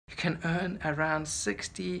can earn around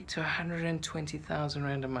 60 to 120,000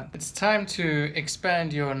 Rand a month. It's time to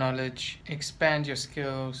expand your knowledge, expand your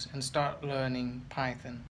skills, and start learning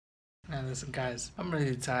Python. Now listen guys, I'm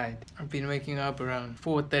really tired. I've been waking up around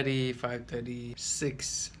 4:30, 5:30,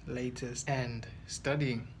 6 latest, and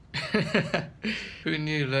studying. Who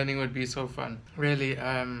knew learning would be so fun? Really,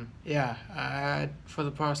 for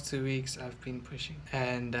the past 2 weeks I've been pushing,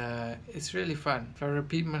 and it's really fun. If I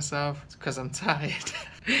repeat myself, it's because I'm tired.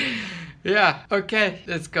 Yeah, okay,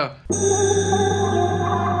 let's go.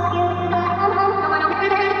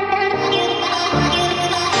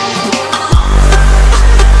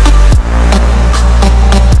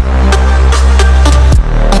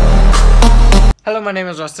 Hello, my name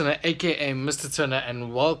is MrTurner, aka MrTurner,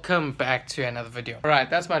 and welcome back to another video. Alright,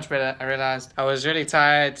 that's much better. I realized I was really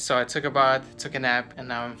tired, so I took a bath, took a nap, and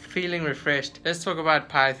now I'm feeling refreshed. Let's talk about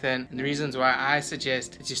Python and the reasons why I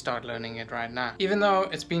suggest that you start learning it right now. Even though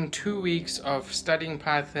it's been 2 weeks of studying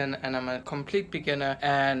Python and I'm a complete beginner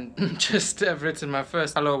and just have written my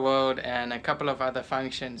first hello world and a couple of other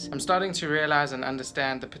functions, I'm starting to realize and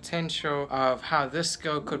understand the potential of how this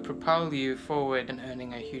skill could propel you forward in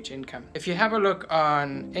earning a huge income. If you have a look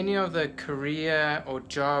on any of the career or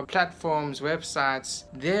job platforms, websites,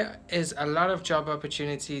 there is a lot of job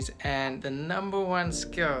opportunities, and the #1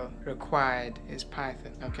 skill required is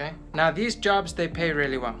Python. Okay, now these jobs, they pay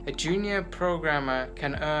really well. A junior programmer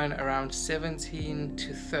can earn around 17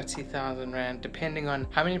 to 30,000 Rand depending on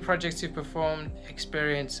how many projects you've performed,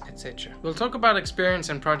 experience, etc. We'll talk about experience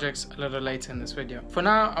and projects a little later in this video. For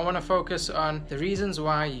now, I want to focus on the reasons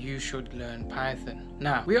why you should learn Python.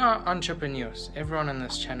 Now, we are entrepreneurs. Everyone on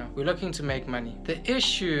this channel, we're looking to make money. The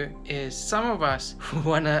issue is some of us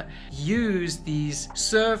want to use these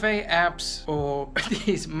survey apps or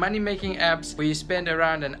these money-making apps where you spend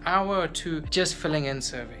around an hour or 2 just filling in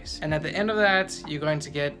surveys, and at the end of that you're going to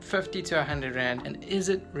get 50 to 100 Rand. And is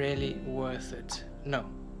it really worth it? No,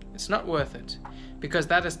 it's not worth it, because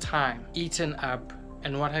that is time eaten up.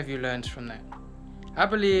 And what have you learned from that? I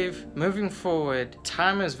believe moving forward,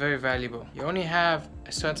 time is very valuable. You only have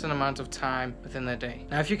a certain amount of time within the day.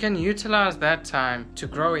 Now, if you can utilize that time to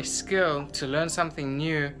grow a skill, to learn something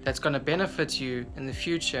new that's going to benefit you in the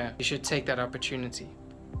future, you should take that opportunity.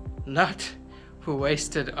 Not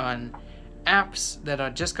waste it on apps that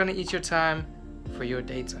are just going to eat your time for your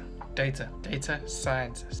data. Data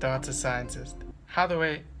scientist, data scientist. How the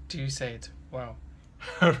way do you say it? Wow.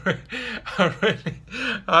 How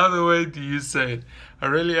the way do you say it? I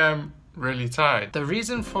really am really tired. The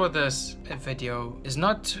reason for this video is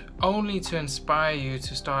not only to inspire you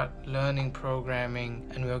to start learning programming,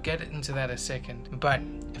 and we'll get into that in a second, but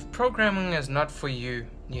if programming is not for you,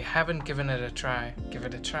 you haven't given it a try, give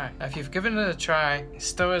it a try. Now, if you've given it a try, it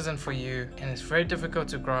still isn't for you and it's very difficult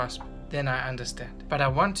to grasp, then I understand. But I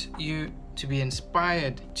want you to be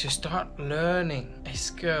inspired to start learning a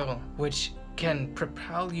skill which can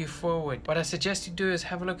propel you forward. What I suggest you do is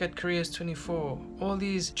have a look at Careers24, all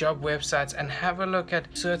these job websites, and have a look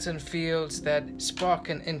at certain fields that spark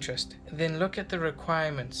an interest. Then look at the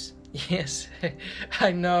requirements. Yes,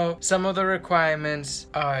 I know some of the requirements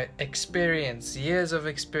are experience, years of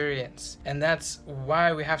experience, and that's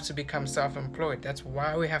why we have to become self-employed. That's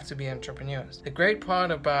why we have to be entrepreneurs. The great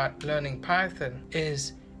part about learning Python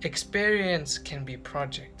is experience can be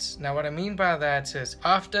projects. Now, what I mean by that is,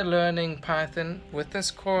 after learning Python with this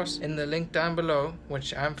course in the link down below,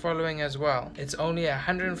 which I'm following as well, it's only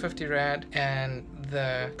 150 Rand and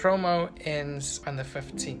the promo ends on the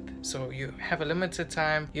 15th. So you have a limited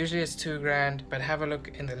time. Usually it's 2 grand, but have a look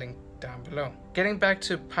in the link down below. Getting back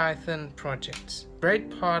to Python projects.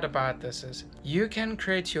 Great part about this is you can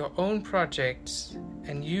create your own projects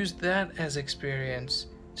and use that as experience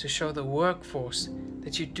to show the workforce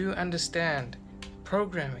that you do understand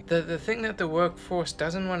programming. The thing that the workforce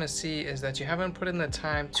doesn't want to see is that you haven't put in the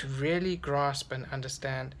time to really grasp and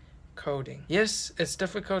understand coding. Yes, it's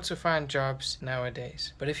difficult to find jobs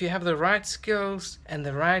nowadays, but if you have the right skills and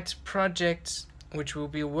the right projects, which we'll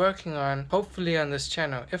be working on hopefully on this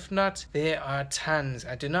channel, if not, there are tons.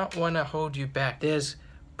 I do not want to hold you back. There's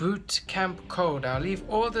boot camp code. I'll leave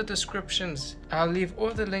all the descriptions. I'll leave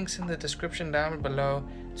all the links in the description down below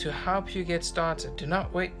to help you get started. Do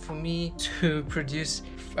not wait for me to produce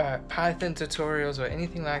Python tutorials or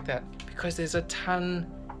anything like that, because there's a ton.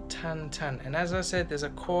 And as I said, there's a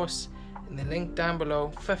course in the link down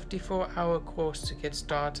below, 54-hour course to get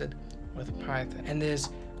started with Python. And there's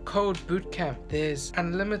Code Bootcamp, there's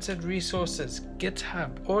unlimited resources,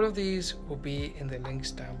 GitHub. All of these will be in the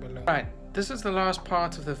links down below. Right, This is the last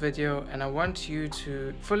part of the video, and I want you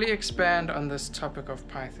to fully expand on this topic of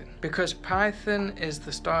Python, because Python is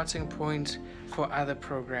the starting point for other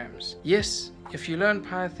programs. Yes, if you learn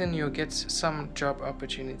Python, you'll get some job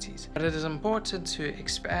opportunities, but it is important to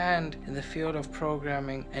expand in the field of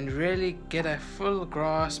programming and really get a full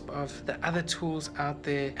grasp of the other tools out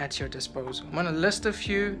there at your disposal. I'm going to list a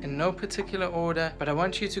few in no particular order, but I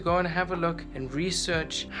want you to go and have a look and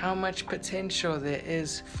research how much potential there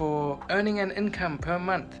is for earning an income per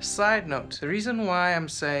month. Side note, the reason why I'm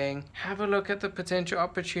saying have a look at the potential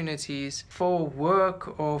opportunities for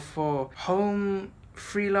work or for home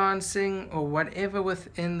freelancing or whatever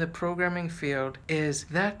within the programming field is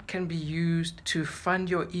that can be used to fund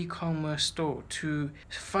your e-commerce store, to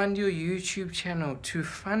fund your YouTube channel, to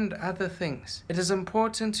fund other things. It is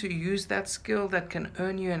important to use that skill that can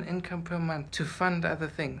earn you an income per month to fund other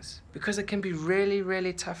things, because it can be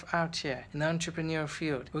really tough out here in the entrepreneurial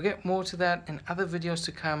field. We'll get more to that in other videos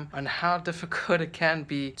to come on how difficult it can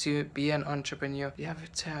be to be an entrepreneur. You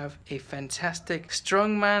have to have a fantastic,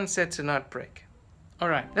 strong mindset to not break.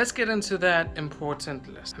 Alright, let's get into that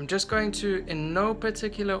important list. I'm just going to, in no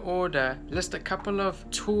particular order, list a couple of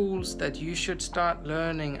tools that you should start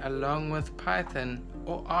learning along with Python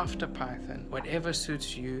or after Python. Whatever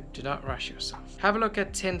suits you, do not rush yourself. Have a look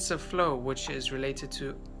at TensorFlow, which is related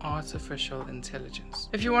to artificial intelligence.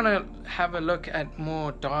 If you want to have a look at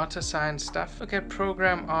more data science stuff, look at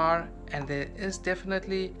Program R, and there is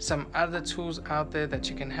definitely some other tools out there that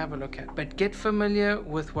you can have a look at. But get familiar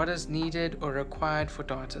with what is needed or required for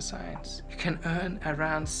data science. You can earn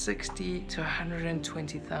around 60 to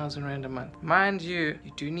 120,000 Rand a month. Mind you,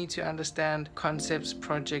 you do need to understand concepts,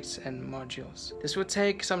 projects, and modules. This will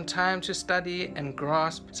take some time to study and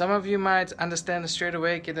grasp. Some of you might understand it straight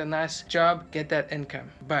away, get a nice job, get that income.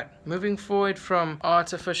 But moving forward from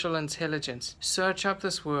artificial intelligence, search up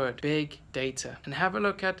this word, big data, and have a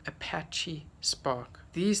look at Apache Spark.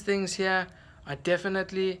 These things here are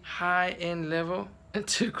definitely high-end level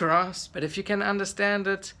to grasp, but if you can understand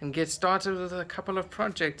it and get started with a couple of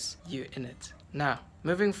projects, you're in it. Now,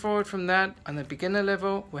 moving forward from that, on the beginner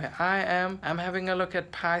level where I'm having a look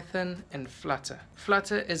at Python and Flutter.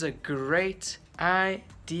 Flutter is a great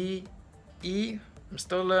IDE. I'm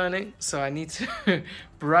still learning, so I need to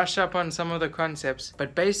brush up on some of the concepts.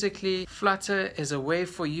 But basically, Flutter is a way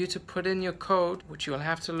for you to put in your code, which you'll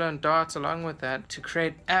have to learn Dart along with that, to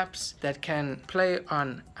create apps that can play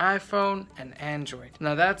on iPhone and Android.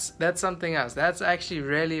 Now that's something else. That's actually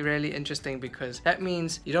really interesting, because that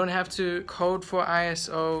means you don't have to code for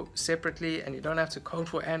ISO separately and you don't have to code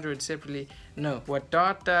for Android separately. No, what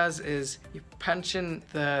Dart does is you punch in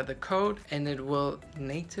the code and it will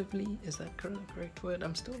natively, is that correct word?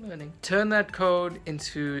 I'm still learning. Turn that code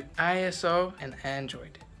into ISO and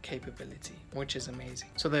Android capability, which is amazing.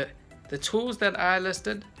 So the tools that I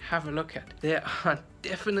listed, have a look at. There are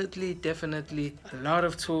definitely a lot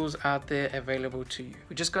of tools out there available to you.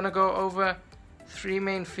 We're just gonna go over 3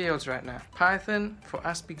 main fields right now. Python, for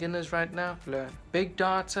us beginners right now, learn. Big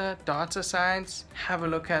data, data science, have a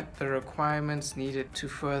look at the requirements needed to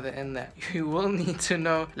further in that. You will need to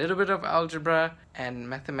know a little bit of algebra and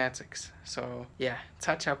mathematics. So yeah,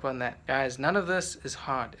 touch up on that. Guys, none of this is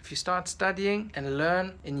hard. If you start studying and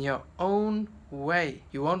learn in your own way,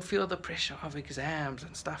 you won't feel the pressure of exams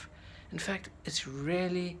and stuff. In fact, it's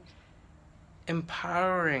really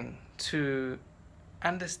empowering to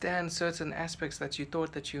understand certain aspects that you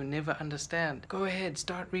thought that you never understand. Go ahead,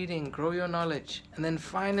 start reading, grow your knowledge. And then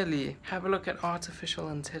finally, have a look at artificial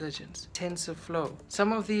intelligence, TensorFlow.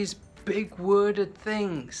 Some of these big worded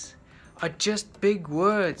things are just big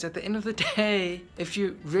words. At the end of the day, if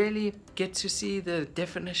you really get to see the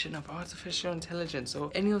definition of artificial intelligence or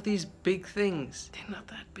any of these big things, they're not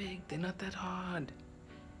that big, they're not that hard.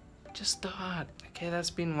 Just start. Okay, that's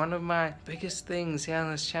been one of my biggest things here on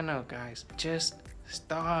this channel, guys. Just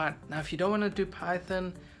start. Now, if you don't want to do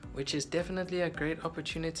Python, which is definitely a great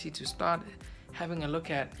opportunity to start having a look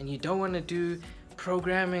at, and you don't want to do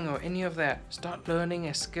programming or any of that, start learning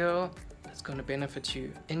a skill that's going to benefit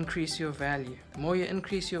you. Increase your value. The more you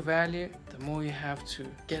increase your value, the more you have to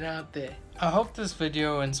get out there. I hope this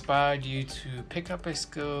video inspired you to pick up a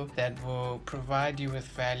skill that will provide you with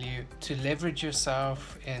value to leverage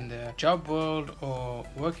yourself in the job world or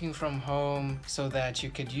working from home, so that you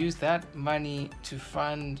could use that money to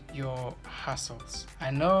fund your hustles. I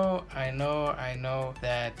know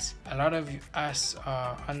that a lot of us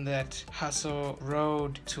are on that hustle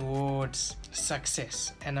road towards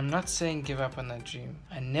success, and I'm not saying give up on that dream.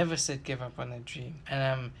 I never said give up on that dream, and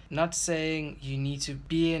I'm not saying you need to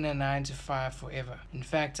be in a 9 to 5 fire forever. In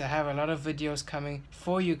fact, I have a lot of videos coming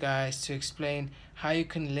for you guys to explain how you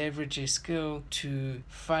can leverage your skill to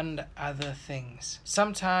fund other things.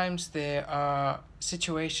 Sometimes there are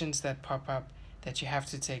situations that pop up that you have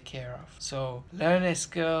to take care of. So learn a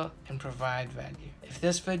skill and provide value. If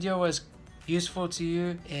this video was useful to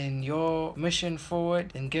you in your mission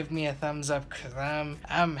forward, then give me a thumbs up, because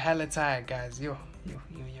I'm hella tired, guys. Yo.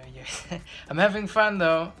 I'm having fun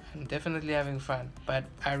though. I'm definitely having fun. But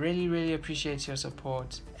I really appreciate your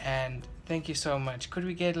support, and thank you so much. Could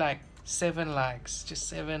we get like 7 likes? Just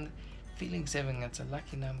 7. Feeling 7, that's a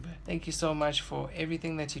lucky number. Thank you so much for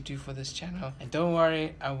everything that you do for this channel, and don't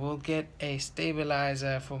worry, I will get a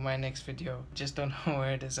stabilizer for my next video. Just don't know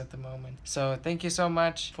where it is at the moment. So thank you so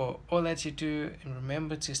much for all that you do, and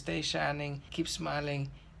remember to stay shining, keep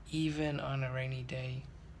smiling even on a rainy day.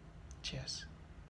 Cheers.